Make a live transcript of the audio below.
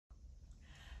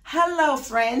Hello,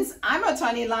 friends. I'm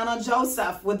Attorney Lana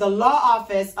Joseph with the Law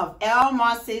Office of L.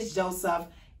 Marcius Joseph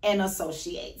and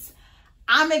Associates.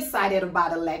 I'm excited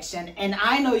about election, and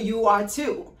I know you are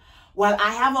too. Well,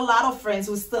 I have a lot of friends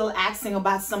who are still asking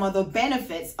about some of the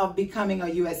benefits of becoming a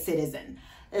U.S. citizen.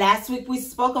 Last week, we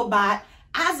spoke about,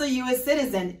 as a U.S.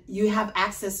 citizen, you have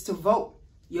access to vote.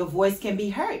 Your voice can be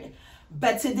heard.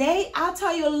 But today, I'll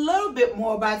tell you a little bit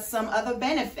more about some other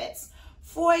benefits.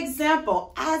 For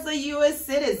example, as a U.S.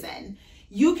 citizen,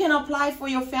 you can apply for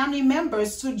your family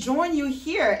members to join you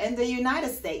here in the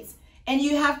United States, and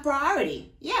you have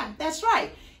priority. Yeah, that's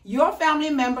right. Your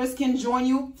family members can join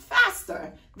you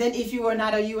faster than if you were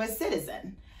not a U.S.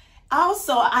 citizen.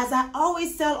 Also, as I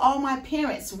always tell all my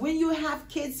parents, when you have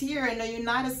kids here in the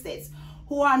United States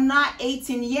who are not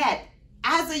 18 yet,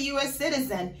 as a U.S.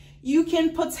 citizen, you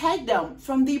can protect them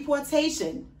from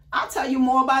deportation. I'll tell you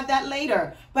more about that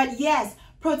later. But yes,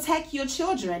 protect your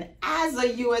children as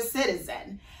a U.S.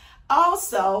 citizen.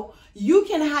 Also, you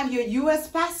can have your U.S.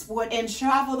 passport and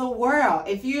travel the world.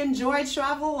 If you enjoy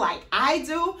travel like I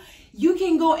do, you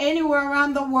can go anywhere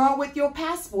around the world with your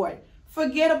passport.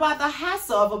 Forget about the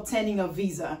hassle of obtaining a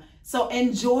visa. So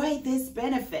enjoy these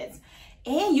benefits.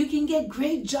 And you can get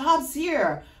great jobs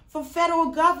here for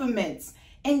federal governments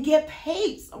and get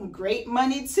paid some great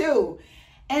money too.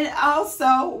 And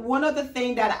also, one other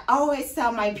thing that I always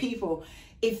tell my people,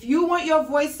 if you want your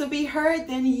voice to be heard,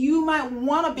 then you might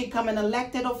want to become an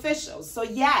elected official. So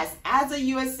yes, as a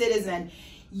U.S. citizen,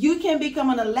 you can become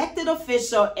an elected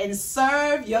official and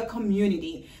serve your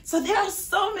community. So there are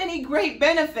so many great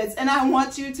benefits, and I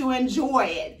want you to enjoy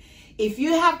it. If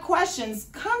you have questions,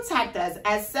 contact us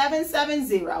at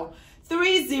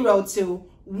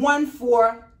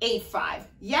 770-302-1485.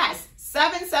 Yes,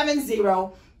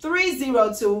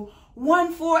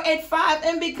 770-302-1485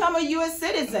 and become a U.S.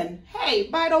 citizen. Hey,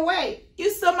 by the way,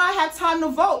 you still might have time to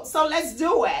vote, so let's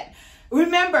do it.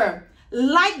 Remember,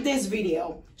 like this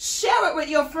video, share it with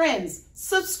your friends,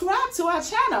 subscribe to our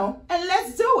channel, and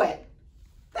let's do it.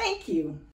 Thank you.